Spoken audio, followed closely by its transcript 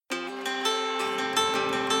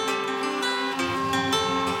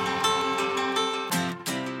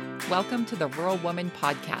Welcome to the Rural Woman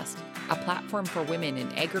Podcast, a platform for women in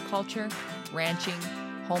agriculture, ranching,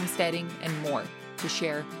 homesteading, and more to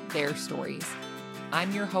share their stories.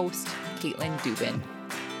 I'm your host, Caitlin Dubin.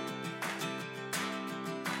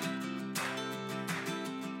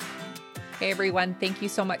 Hey everyone, thank you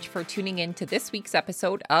so much for tuning in to this week's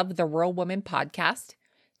episode of the Rural Woman Podcast.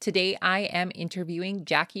 Today I am interviewing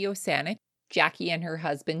Jackie Osanitsch. Jackie and her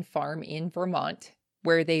husband farm in Vermont,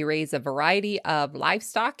 where they raise a variety of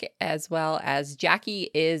livestock, as well as Jackie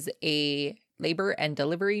is a labor and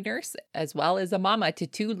delivery nurse, as well as a mama to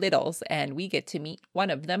two littles, and we get to meet one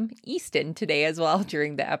of them, Easton, today as well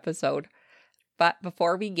during the episode. But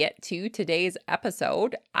before we get to today's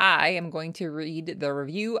episode, I am going to read the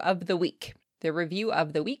review of the week. The review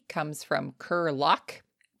of the week comes from Kerr Locke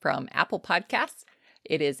from Apple Podcasts.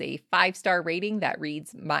 It is a 5-star rating that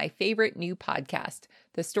reads, "My favorite new podcast.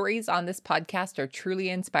 The stories on this podcast are truly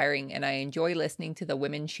inspiring, and I enjoy listening to the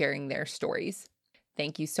women sharing their stories."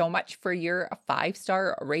 Thank you so much for your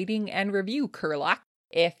 5-star rating and review, Kerlock.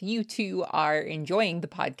 If you too are enjoying the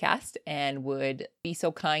podcast and would be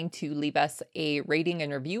so kind to leave us a rating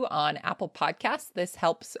and review on Apple Podcasts, this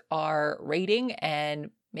helps our rating and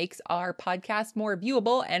makes our podcast more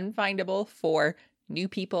viewable and findable for new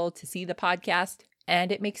people to see the podcast.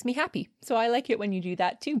 And it makes me happy. So I like it when you do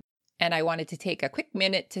that too. And I wanted to take a quick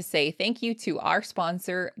minute to say thank you to our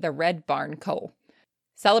sponsor, the Red Barn Co.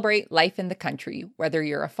 Celebrate life in the country. Whether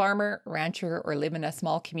you're a farmer, rancher, or live in a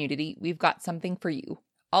small community, we've got something for you.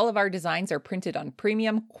 All of our designs are printed on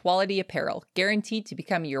premium quality apparel, guaranteed to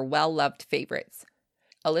become your well-loved favorites.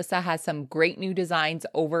 Alyssa has some great new designs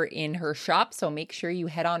over in her shop, so make sure you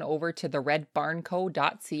head on over to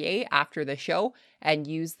theredbarnco.ca after the show and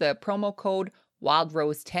use the promo code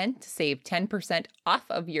WildRose10 to save 10% off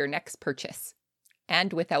of your next purchase.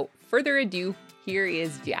 And without further ado, here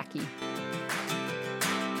is Jackie.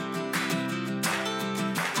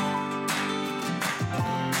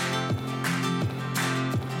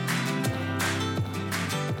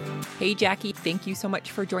 Hey Jackie, thank you so much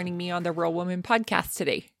for joining me on the Rural Woman Podcast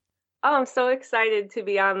today. Oh, I'm so excited to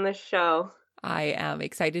be on this show. I am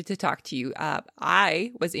excited to talk to you.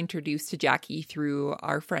 I was introduced to Jackie through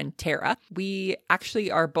our friend Tara. We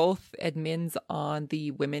actually are both admins on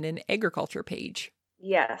the Women in Agriculture page.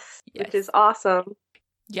 Yes, which is awesome.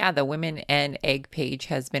 Yeah, the Women and Ag page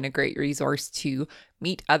has been a great resource to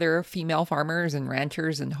meet other female farmers and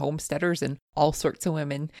ranchers and homesteaders and all sorts of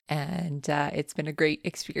women. And it's been a great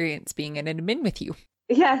experience being an admin with you.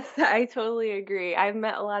 Yes, I totally agree. I've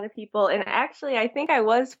met a lot of people, and actually, I think I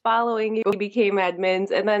was following you when you became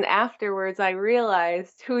admins, and then afterwards, I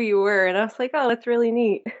realized who you were, and I was like, oh, that's really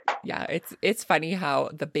neat. Yeah, it's funny how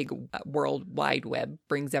the big World Wide Web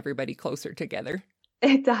brings everybody closer together.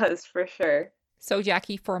 It does, for sure. So,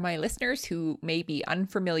 Jackie, for my listeners who may be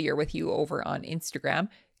unfamiliar with you over on Instagram,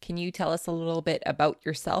 can you tell us a little bit about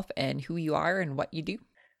yourself and who you are and what you do?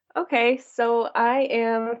 Okay, so I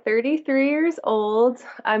am 33 years old.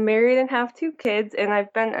 I'm married and have 2 kids, and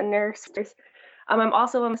I've been a nurse. I'm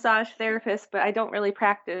also a massage therapist, but I don't really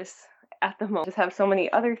practice at the moment. I just have so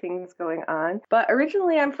many other things going on. But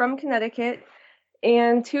originally, I'm from Connecticut,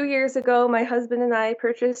 and 2 years ago, my husband and I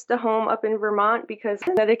purchased a home up in Vermont because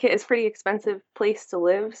Connecticut is a pretty expensive place to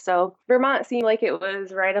live. So Vermont seemed like it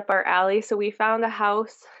was right up our alley. So we found a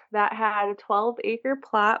house that had a 12-acre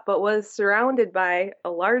plot, but was surrounded by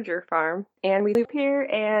a larger farm. And we live here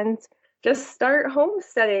and just start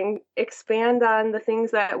homesteading, expand on the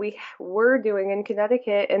things that we were doing in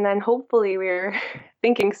Connecticut. And then hopefully we're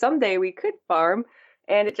thinking someday we could farm.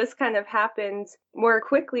 And it just kind of happened more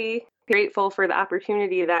quickly. Grateful for the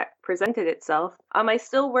opportunity that presented itself. I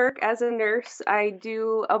still work as a nurse. I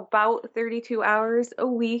do about 32 hours a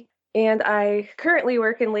week, and I currently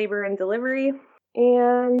work in labor and delivery,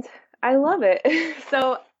 and I love it.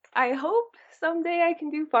 So I hope someday I can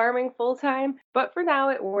do farming full time, but for now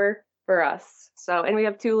it works for us. And we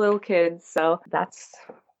have 2 little kids, so that's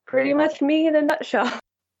pretty much me in a nutshell.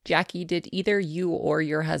 Jackie, did either you or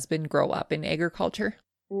your husband grow up in agriculture?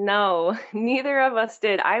 No, neither of us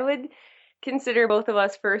did. I would consider both of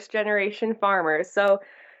us first-generation farmers. So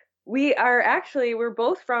we're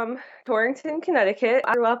both from Torrington, Connecticut.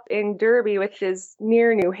 I grew up in Derby, which is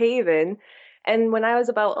near New Haven. And when I was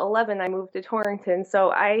about 11, I moved to Torrington.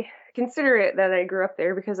 So I consider it that I grew up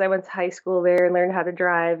there because I went to high school there and learned how to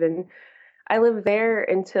drive. And I lived there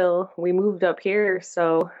until we moved up here.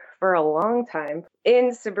 So for a long time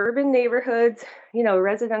in suburban neighborhoods,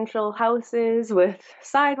 residential houses with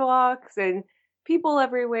sidewalks and people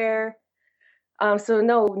everywhere. So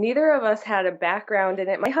no, neither of us had a background in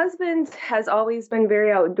it. My husband has always been very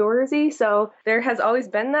outdoorsy, so there has always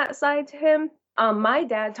been that side to him. My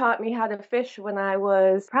dad taught me how to fish when I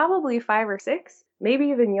was probably 5 or 6, maybe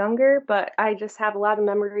even younger, but I just have a lot of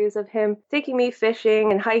memories of him taking me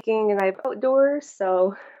fishing and hiking, and I outdoors.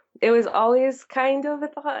 So it was always kind of a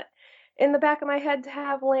thought in the back of my head to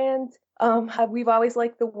have land. We've always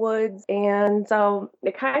liked the woods, and so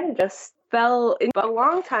it kind of just fell in a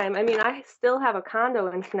long time. I mean, I still have a condo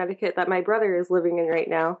in Connecticut that my brother is living in right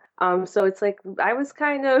now. So it's like I was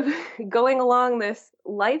kind of going along this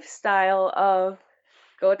lifestyle of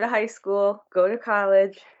go to high school, go to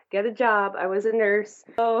college, get a job. I was a nurse.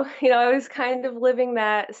 So, I was kind of living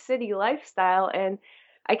that city lifestyle. And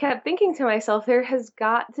I kept thinking to myself, there has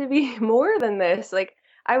got to be more than this. Like,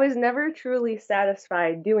 I was never truly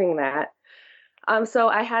satisfied doing that. So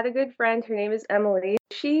I had a good friend, her name is Emily.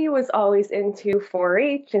 She was always into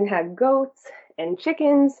 4-H and had goats and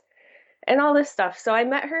chickens and all this stuff. So I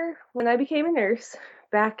met her when I became a nurse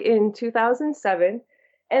back in 2007.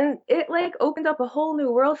 And it like opened up a whole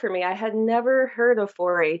new world for me. I had never heard of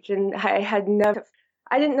 4-H, and I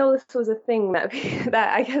didn't know this was a thing that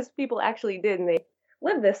that I guess people actually did, and they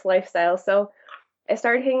lived this lifestyle. So I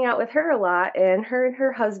started hanging out with her a lot, and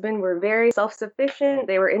her husband were very self-sufficient.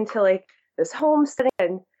 They were into like this homesteading,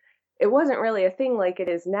 and it wasn't really a thing like it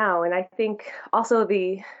is now. And I think also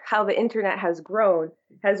how the internet has grown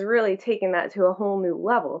has really taken that to a whole new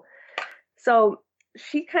level. So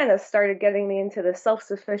she kind of started getting me into the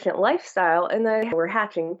self-sufficient lifestyle, and then we're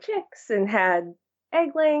hatching chicks and had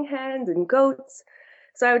egg-laying hens and goats.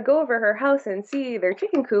 So I would go over her house and see their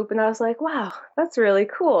chicken coop, and I was like, wow, that's really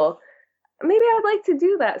cool. Maybe I would like to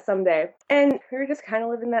do that someday. And we were just kind of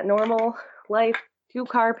living that normal life, 2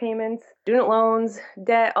 car payments, student loans,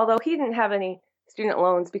 debt, although he didn't have any student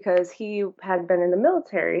loans because he had been in the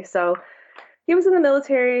military. So he was in the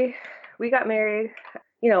military, we got married,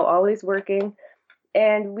 always working.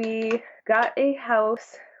 And we got a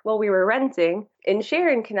house, well, we were renting in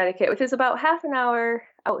Sharon, Connecticut, which is about half an hour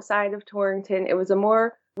outside of Torrington. It was a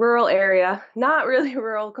more rural area, not really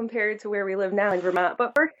rural compared to where we live now in Vermont,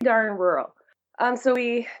 but pretty darn rural. So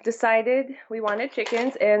we decided we wanted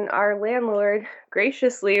chickens, and our landlord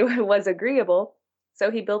graciously was agreeable. So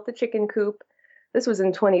he built the chicken coop. This was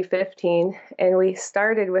in 2015, and we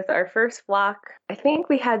started with our first flock. I think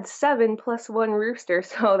we had 7 plus 1 rooster,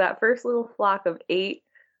 so that first little flock of 8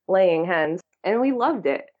 laying hens, and we loved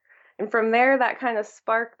it. And from there, that kind of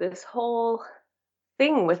sparked this whole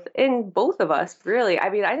thing within both of us, really. I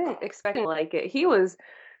mean, I didn't expect to like it. He was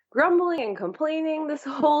grumbling and complaining this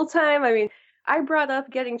whole time. I mean, I brought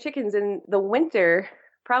up getting chickens in the winter,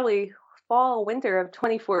 probably fall, winter of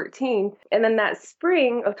 2014. And then that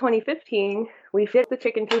spring of 2015, we fit the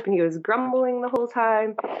chicken coop, and he was grumbling the whole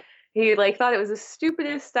time. He thought it was the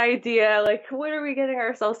stupidest idea. Like, what are we getting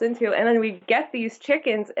ourselves into? And then we get these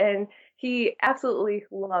chickens, and he absolutely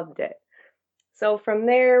loved it. So from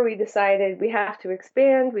there, we decided we have to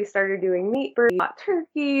expand. We started doing meat birds, we bought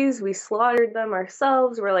turkeys, we slaughtered them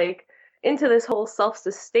ourselves. We're into this whole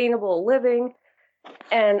self-sustainable living.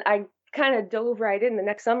 And I kind of dove right in. The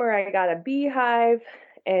next summer, I got a beehive,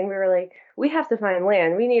 and we were like, we have to find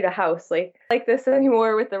land. We need a house like this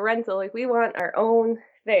anymore with the rental. Like, we want our own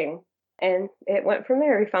thing. And it went from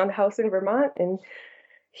there. We found a house in Vermont, and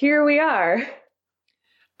here we are.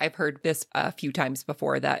 I've heard this a few times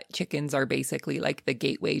before, that chickens are basically like the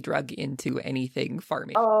gateway drug into anything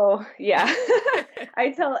farming. Oh, yeah. I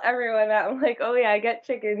tell everyone that. I'm like, oh, yeah, get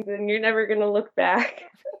chickens, and you're never going to look back.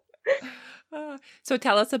 So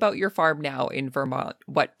tell us about your farm now in Vermont.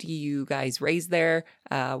 What do you guys raise there?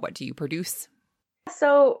 What do you produce?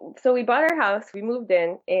 So we bought our house, we moved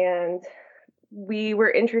in, and we were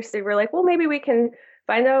interested. We're like, well, maybe we can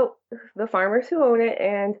find out the farmers who own it,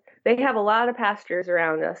 and they have a lot of pastures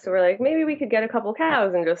around us. So we're like, maybe we could get a couple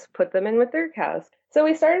cows and just put them in with their cows. So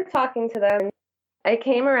we started talking to them. I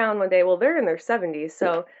came around one day, well, they're in their 70s,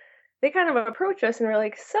 so they kind of approached us and were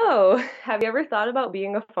like, so have you ever thought about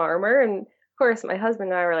being a farmer? And of course, my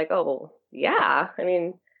husband and I were like, oh, yeah. I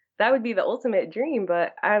mean, that would be the ultimate dream,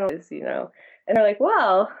 but I don't, And they're like,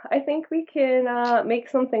 well, I think we can make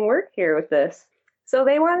something work here with this. So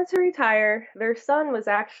they wanted to retire. Their son was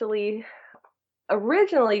actually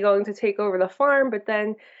originally going to take over the farm, but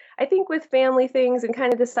then I think with family things and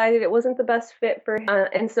kind of decided it wasn't the best fit for him.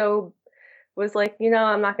 And so was like,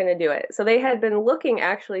 I'm not going to do it. So they had been looking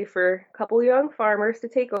actually for a couple young farmers to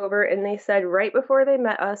take over. And they said right before they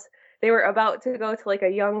met us, they were about to go to like a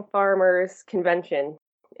young farmers convention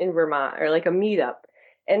in Vermont, or like a meetup,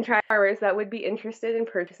 and try farmers that would be interested in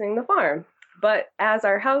purchasing the farm. But as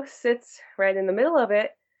our house sits right in the middle of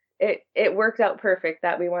it, it worked out perfect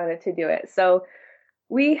that we wanted to do it. So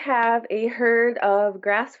we have a herd of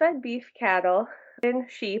grass-fed beef cattle.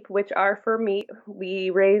 sheep, which are for meat. We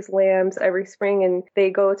raise lambs every spring and they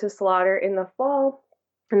go to slaughter in the fall,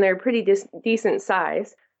 and they're pretty decent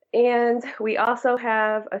size. And we also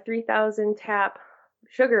have a 3,000 tap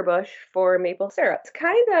sugar bush for maple syrup. It's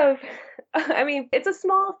kind of, I mean, it's a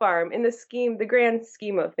small farm in the grand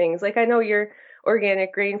scheme of things. Like, I know your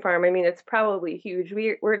organic grain farm, I mean, it's probably huge.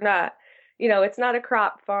 We're not, it's not a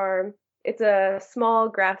crop farm. It's a small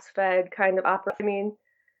grass-fed kind of operation. I mean,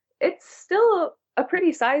 it's still a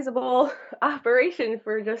pretty sizable operation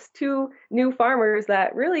for just two new farmers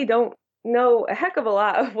that really don't know a heck of a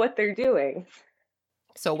lot of what they're doing.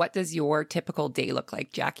 So what does your typical day look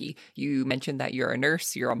like, Jackie? You mentioned that you're a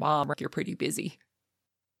nurse, you're a mom, you're pretty busy.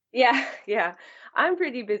 Yeah. I'm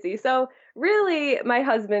pretty busy. So really, my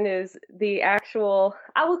husband is the actual,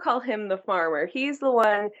 I will call him the farmer. He's the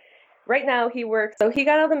one, right now he works. So he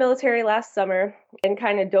got out of the military last summer and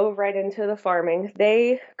kind of dove right into the farming.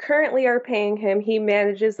 They currently are paying him. He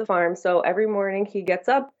manages the farm. So every morning he gets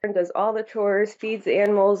up and does all the chores, feeds the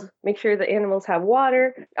animals, make sure the animals have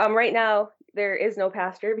water. Right now, there is no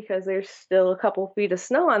pasture because there's still a couple feet of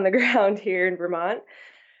snow on the ground here in Vermont.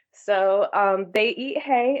 So they eat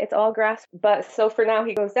hay. It's all grass. But so for now,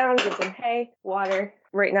 he goes down, gives them hay, water.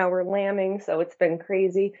 Right now we're lambing, so it's been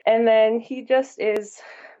crazy. And then he just is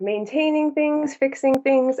maintaining things, fixing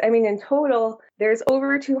things. I mean, in total, there's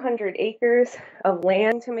over 200 acres of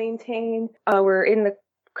land to maintain. We're in the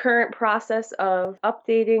current process of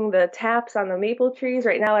updating the taps on the maple trees.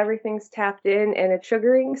 Right now, everything's tapped in and it's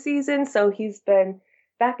sugaring season. So he's been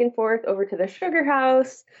back and forth over to the sugar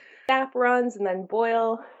house, sap runs, and then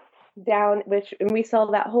boil down, and we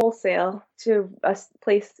sell that wholesale to a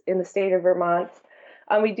place in the state of Vermont.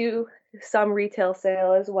 We do some retail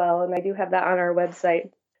sale as well, and I do have that on our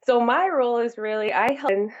website. So my role is really, I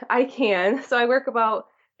help and I can. So I work about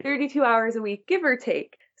 32 hours a week, give or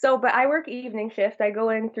take. But I work evening shift. I go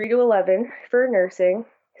in 3 to 11 for nursing.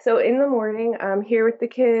 So in the morning, I'm here with the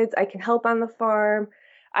kids. I can help on the farm.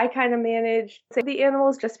 I kind of manage the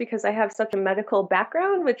animals just because I have such a medical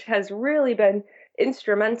background, which has really been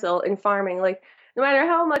instrumental in farming. Like, no matter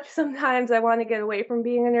how much sometimes I want to get away from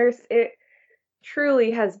being a nurse, it truly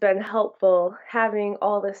has been helpful having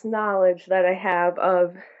all this knowledge that I have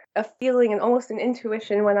of a feeling and almost an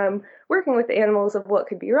intuition when I'm working with the animals of what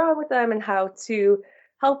could be wrong with them and how to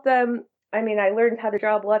help them. I mean, I learned how to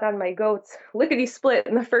draw blood on my goats lickety split,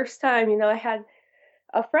 and the first time, I had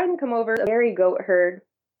a friend come over, a dairy goat herd,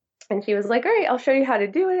 and she was like, all right, I'll show you how to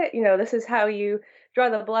do it. This is how you draw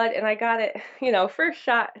the blood. And I got it, first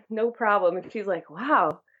shot, no problem. And she's like,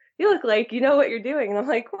 wow, you look like you know what you're doing. And I'm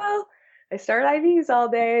like, well, I start IVs all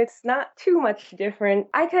day. It's not too much different.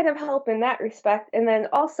 I kind of help in that respect. And then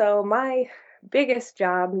also my biggest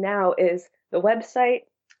job now is the website,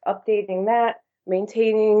 updating that,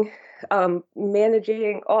 maintaining,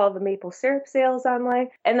 managing all the maple syrup sales online,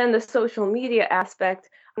 and then the social media aspect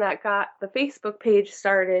that got the Facebook page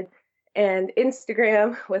started and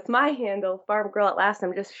Instagram with my handle, Farm Girl at Last.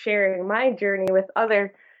 I'm just sharing my journey with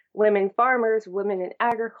other women farmers, women in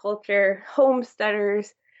agriculture,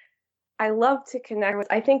 homesteaders. I love to connect with.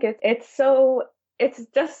 I think it's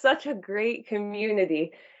just such a great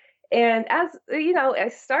community. And as I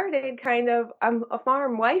started I'm a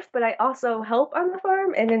farm wife, but I also help on the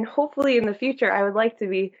farm. And then hopefully in the future, I would like to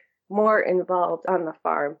be more involved on the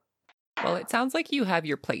farm. Well, it sounds like you have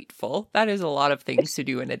your plate full. That is a lot of things to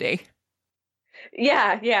do in a day.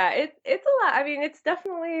 Yeah. It's a lot. I mean, it's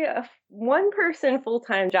definitely a one-person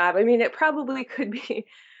full-time job. I mean, it probably could be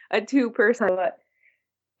a two-person, but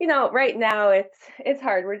right now it's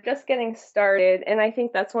hard. We're just getting started, and I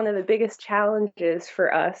think that's one of the biggest challenges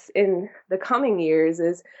for us in the coming years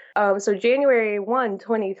is so January 1,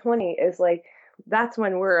 2020 is like that's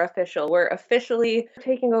when we're officially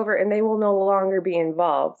taking over, and they will no longer be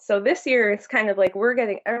involved. So this year it's kind of like we're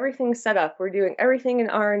getting everything set up. We're doing everything in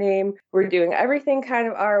our name. We're doing everything kind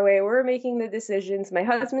of our way. We're making the decisions. My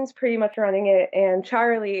husband's pretty much running it, and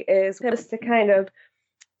Charlie is just to kind of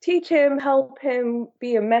teach him, help him,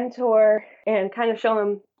 be a mentor, and kind of show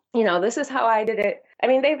him, this is how I did it. I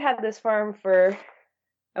mean, they've had this farm for,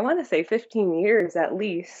 I want to say 15 years at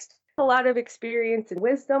least. A lot of experience and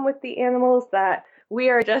wisdom with the animals that we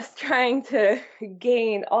are just trying to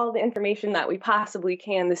gain all the information that we possibly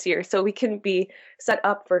can this year so we can be set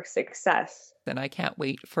up for success. And I can't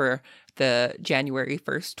wait for the January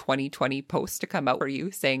 1st, 2020 post to come out for you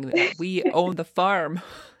saying that we own the farm.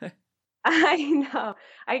 I know.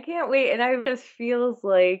 I can't wait. And it just feels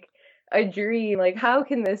like a dream. Like, how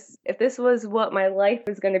can if this was what my life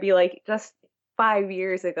was going to be like just 5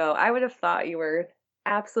 years ago, I would have thought you were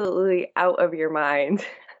absolutely out of your mind.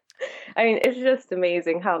 I mean, it's just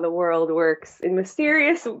amazing how the world works in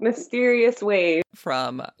mysterious, mysterious ways.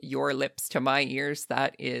 From your lips to my ears,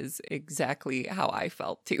 that is exactly how I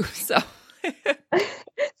felt too. So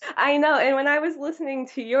I know. And when I was listening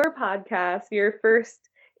to your podcast, your first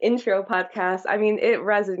intro podcast, I mean, it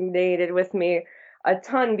resonated with me a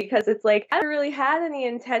ton because it's like I never really had any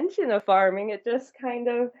intention of farming. It just kind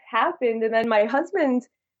of happened. And then my husband,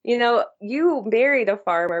 you married a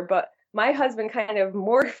farmer, but my husband kind of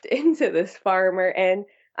morphed into this farmer. And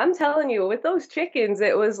I'm telling you, with those chickens,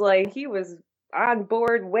 it was like he was on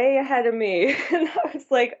board way ahead of me. And I was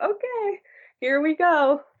like, okay, here we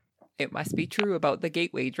go. it must be true about the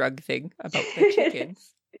gateway drug thing, about the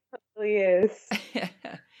chickens. It really is.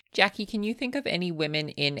 Jackie, can you think of any women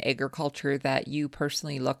in agriculture that you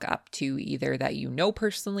personally look up to, either that you know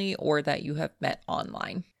personally or that you have met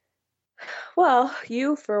online? Well,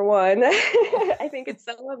 you for one. I think it's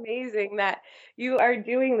so amazing that you are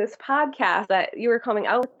doing this podcast, that you were coming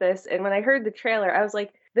out with this. And when I heard the trailer, I was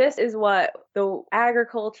like, this is what the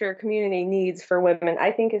agriculture community needs for women.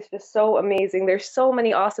 I think it's just so amazing. There's so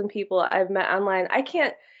many awesome people I've met online. I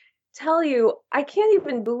can't tell you, I can't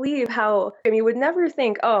even believe how, I mean, you would never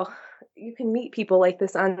think, oh, you can meet people like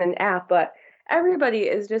this on an app, but everybody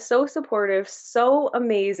is just so supportive, so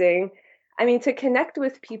amazing. I mean, to connect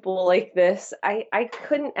with people like this, I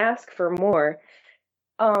couldn't ask for more.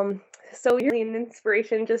 So you're an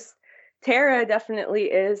inspiration. Just Tara definitely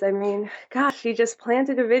is. I mean, gosh, she just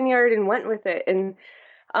planted a vineyard and went with it. And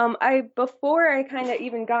before I kind of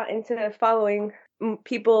even got into following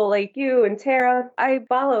people like you and Tara, I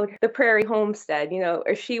followed the Prairie Homestead.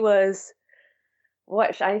 Or she was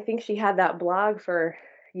I think she had that blog for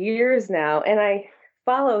years now, and I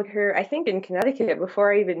followed her, I think in Connecticut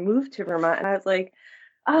before I even moved to Vermont. And I was like,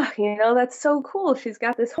 oh, that's so cool. She's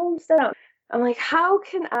got this homestead out. I'm like, how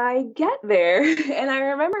can I get there? And I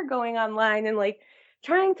remember going online and like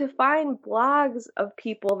trying to find blogs of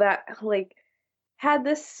people that like had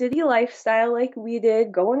this city lifestyle like we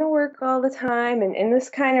did, going to work all the time and in this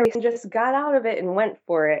kind of and just got out of it and went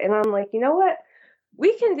for it. And I'm like, you know what?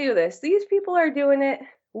 We can do this. These people are doing it.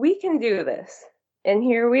 We can do this. And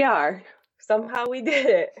here we are. Somehow we did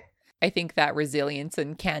it. I think that resilience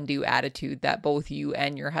and can-do attitude that both you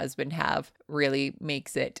and your husband have really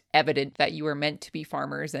makes it evident that you were meant to be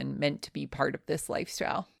farmers and meant to be part of this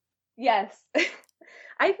lifestyle. Yes,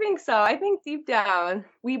 I think so. I think deep down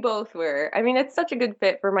we both were. I mean, it's such a good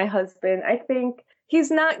fit for my husband. I think he's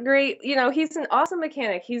not great. He's an awesome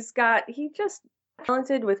mechanic. He just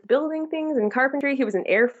talented with building things and carpentry. He was an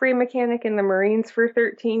airframe mechanic in the Marines for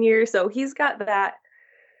 13 years. So he's got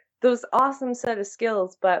those awesome set of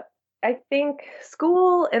skills. But I think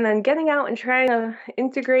school and then getting out and trying to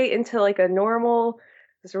integrate into like a normal,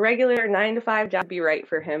 this regular 9-to-5 job would be right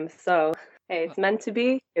for him. So, hey, it's meant to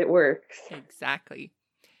be. It works. Exactly.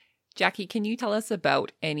 Jackie, can you tell us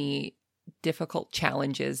about any difficult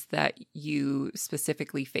challenges that you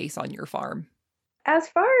specifically face on your farm? As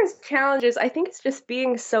far as challenges, I think it's just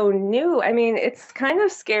being so new. I mean, it's kind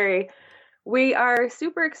of scary. We are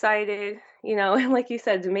super excited, and like you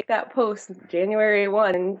said, to make that post January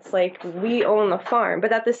 1, and it's like we own the farm.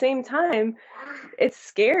 But at the same time, it's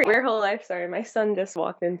scary. Your whole life, sorry, my son just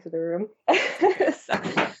walked into the room.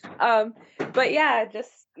 But yeah,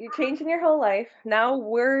 just you're changing your whole life. Now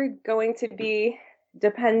we're going to be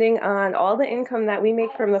depending on all the income that we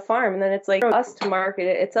make from the farm. And then it's like us to market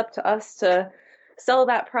it. It's up to us to sell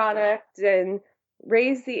that product and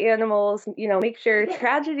raise the animals, make sure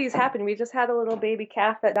tragedies happen. We just had a little baby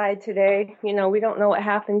calf that died today. We don't know what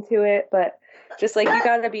happened to it, but just like you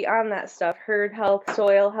got to be on that stuff, herd health,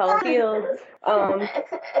 soil health, fields.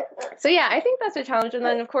 So yeah, I think that's a challenge. And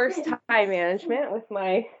then of course, time management with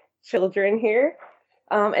my children here.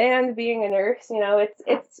 And being a nurse,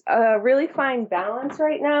 it's a really fine balance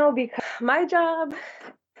right now because my job,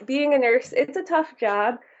 being a nurse, it's a tough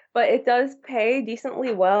job, but it does pay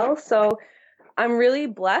decently well. So I'm really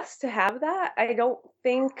blessed to have that. I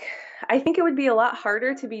think it would be a lot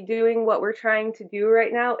harder to be doing what we're trying to do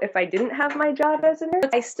right now if I didn't have my job as a nurse.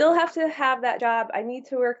 I still have to have that job. I need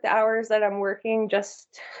to work the hours that I'm working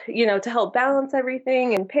just, to help balance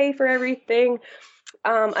everything and pay for everything.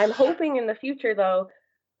 I'm hoping in the future, though,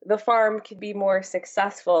 the farm could be more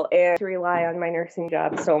successful and to rely on my nursing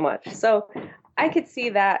job so much. So I could see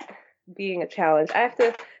that being a challenge. I have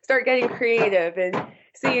to start getting creative and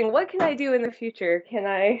seeing what can I do in the future. Can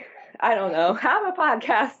I don't know, have a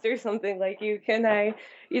podcast or something like you? Can I,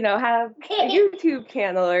 have a YouTube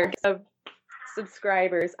channel or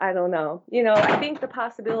subscribers? I don't know. I think the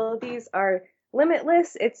possibilities are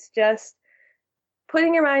limitless. It's just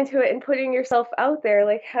putting your mind to it and putting yourself out there,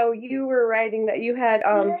 like how you were writing that you had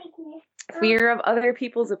fear of other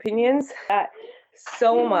people's opinions that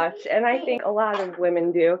so much. And I think a lot of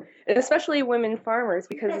women do, and especially women farmers,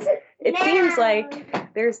 because it seems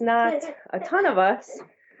like there's not a ton of us.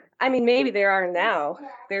 I mean, maybe there are now.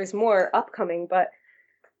 There's more upcoming, but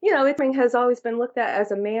it has always been looked at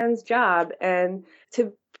as a man's job. And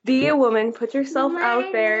to be a woman, put yourself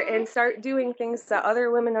out there and start doing things that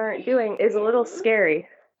other women aren't doing is a little scary.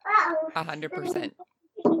 100%.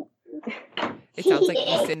 It sounds like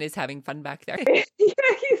Easton is having fun back there. Yeah,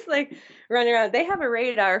 he's like running around. They have a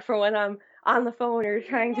radar for when I'm on the phone or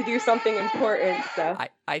trying to do something important. So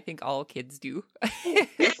I think all kids do.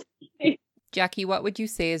 Jackie, what would you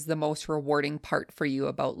say is the most rewarding part for you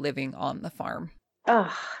about living on the farm?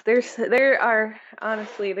 Oh, there's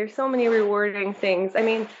so many rewarding things. I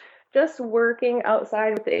mean, just working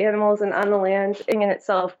outside with the animals and on the land in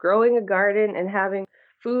itself, growing a garden and having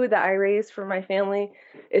food that I raise for my family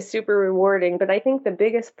is super rewarding. But I think the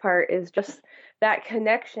biggest part is just that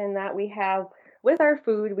connection that we have with our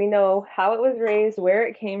food. We know how it was raised, where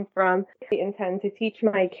it came from. I intend to teach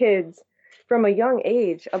my kids from a young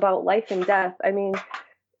age about life and death. I mean,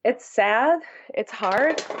 it's sad, it's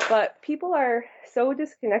hard, but people are so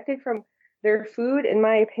disconnected from their food, in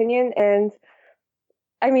my opinion. And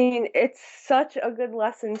I mean, it's such a good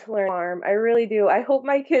lesson to learn on the farm. I really do. I hope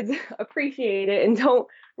my kids appreciate it and don't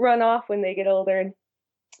run off when they get older and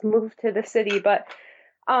move to the city. But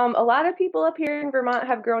a lot of people up here in Vermont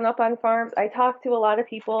have grown up on farms. I talk to a lot of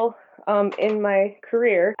people in my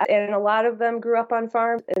career, and a lot of them grew up on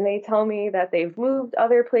farms, and they tell me that they've moved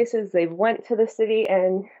other places, they've went to the city,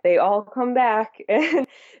 and they all come back and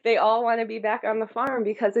they all want to be back on the farm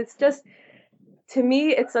because it's just, to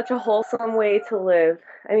me, it's such a wholesome way to live.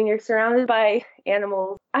 I mean, you're surrounded by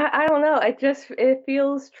animals. I don't know. It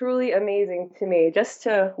feels truly amazing to me just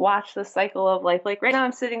to watch the cycle of life. Like right now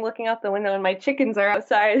I'm sitting looking out the window and my chickens are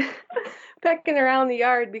outside pecking around the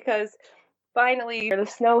yard because finally the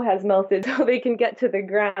snow has melted so they can get to the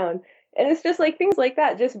ground. And it's just like things like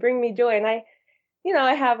that just bring me joy. And I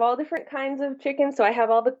have all different kinds of chickens. So I have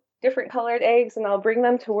all the different colored eggs and I'll bring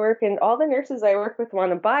them to work, and all the nurses I work with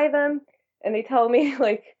want to buy them. And they tell me,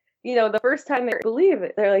 like, the first time they believe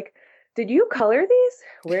it, they're like, did you color these?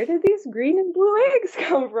 Where did these green and blue eggs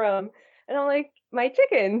come from? And I'm like, my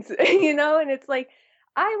chickens, and it's like,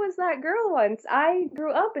 I was that girl once. I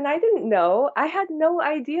grew up and I didn't know. I had no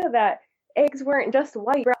idea that eggs weren't just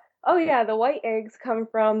white. Oh, yeah, the white eggs come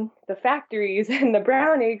from the factories and the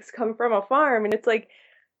brown eggs come from a farm. And it's like,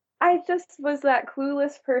 I just was that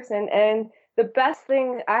clueless person. And the best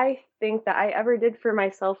thing I think that I ever did for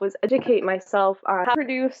myself was educate myself on how it's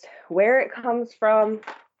produced, where it comes from,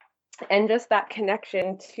 and just that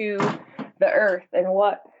connection to the earth and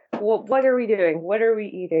what are we doing? What are we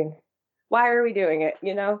eating? Why are we doing it?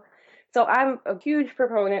 So I'm a huge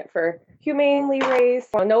proponent for humanely raised.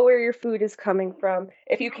 Know where your food is coming from.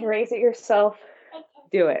 If you can raise it yourself,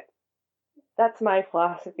 do it. That's my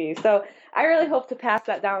philosophy. So I really hope to pass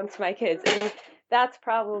that down to my kids. And that's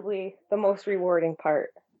probably the most rewarding part.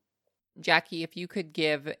 Jackie, if you could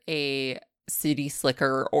give a city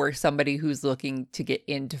slicker or somebody who's looking to get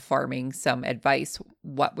into farming some advice,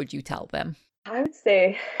 what would you tell them? I would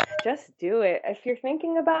say just do it. If you're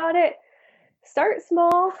thinking about it, start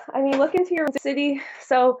small. I mean, look into your city.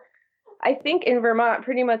 So I think in Vermont,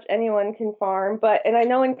 pretty much anyone can farm, and I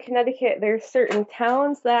know in Connecticut, there's certain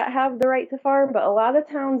towns that have the right to farm, but a lot of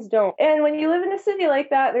towns don't. And when you live in a city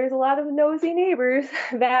like that, there's a lot of nosy neighbors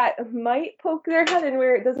that might poke their head in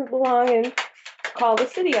where it doesn't belong and call the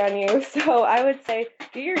city on you. So I would say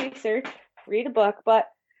do your research, read a book, but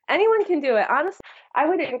anyone can do it. Honestly, I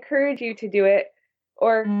would encourage you to do it,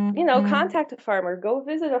 or, contact a farmer, go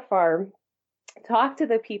visit a farm, talk to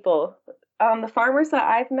the people. The farmers that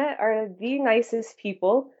I've met are the nicest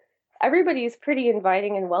people. Everybody's pretty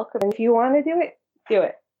inviting and welcome. And if you want to do it, do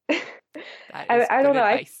it. I don't know.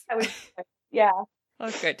 Advice. Yeah. Oh,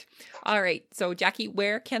 good. All right. So, Jackie,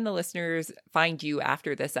 where can the listeners find you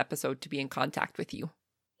after this episode to be in contact with you?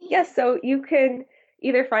 Yes. So you can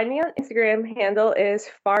either find me on Instagram. Handle is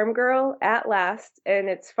farmgirl@last, and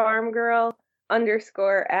it's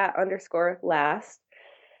farmgirl_@_last.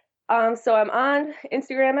 So I'm on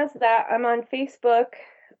Instagram as that. I'm on Facebook.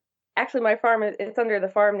 Actually, my farm it's under the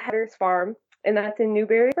farm Headers Farm, and that's in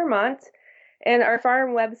Newbury, Vermont. And our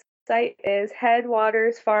farm website is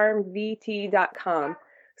headwatersfarmvt.com.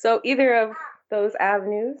 So either of those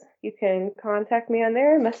avenues, you can contact me on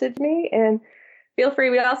there, message me, and feel free.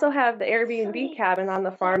 We also have the Airbnb cabin on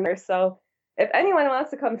the farm there. So if anyone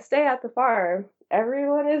wants to come stay at the farm,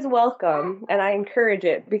 everyone is welcome, and I encourage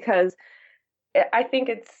it because I think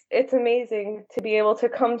it's amazing to be able to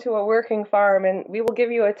come to a working farm, and we will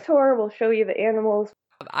give you a tour. We'll show you the animals.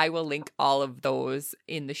 I will link all of those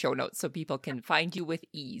in the show notes so people can find you with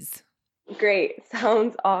ease. Great.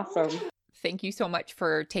 Sounds awesome. Thank you so much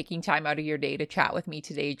for taking time out of your day to chat with me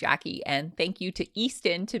today, Jackie. And thank you to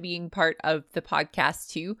Easton to being part of the podcast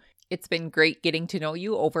too. It's been great getting to know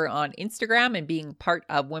you over on Instagram and being part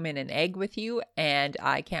of Women in Ag with you. And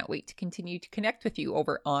I can't wait to continue to connect with you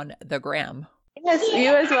over on the gram. Yes,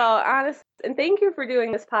 you as well, honestly. And thank you for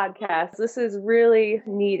doing this podcast. This is really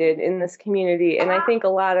needed in this community. And I think a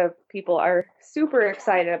lot of people are super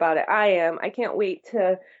excited about it. I am. I can't wait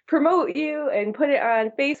to promote you and put it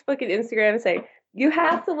on Facebook and Instagram and say, you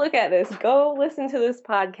have to look at this. Go listen to this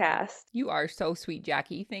podcast. You are so sweet,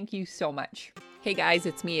 Jackie. Thank you so much. Hey guys,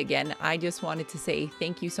 it's me again. I just wanted to say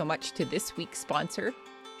thank you so much to this week's sponsor,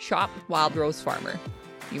 Shop Wild Rose Farmer.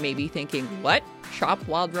 You may be thinking, what? Shop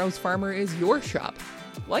Wild Rose Farmer is your shop.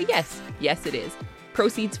 Well, yes, it is.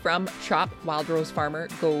 Proceeds from Shop Wild Rose Farmer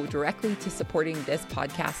go directly to supporting this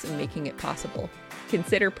podcast and making it possible.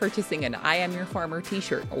 Consider purchasing an I Am Your Farmer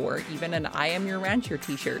t-shirt or even an I Am Your Rancher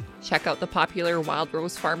t-shirt. Check out the popular Wild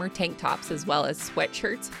Rose Farmer tank tops as well as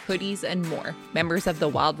sweatshirts, hoodies, and more. Members of the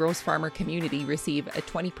Wild Rose Farmer community receive a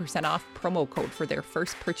 20% off promo code for their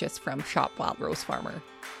first purchase from Shop Wild Rose Farmer.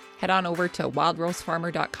 Head on over to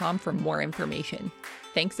wildrosefarmer.com for more information.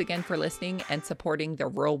 Thanks again for listening and supporting the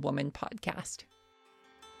Rural Woman podcast.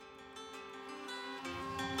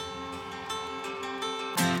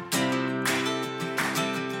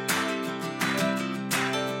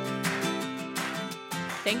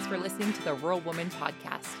 Thanks for listening to the Rural Woman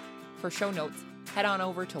podcast. For show notes, head on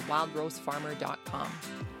over to wildrosefarmer.com.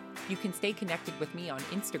 You can stay connected with me on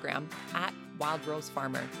Instagram at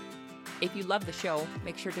wildrosefarmer. If you love the show,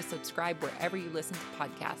 make sure to subscribe wherever you listen to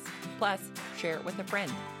podcasts. Plus, share it with a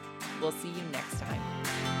friend. We'll see you next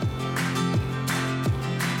time.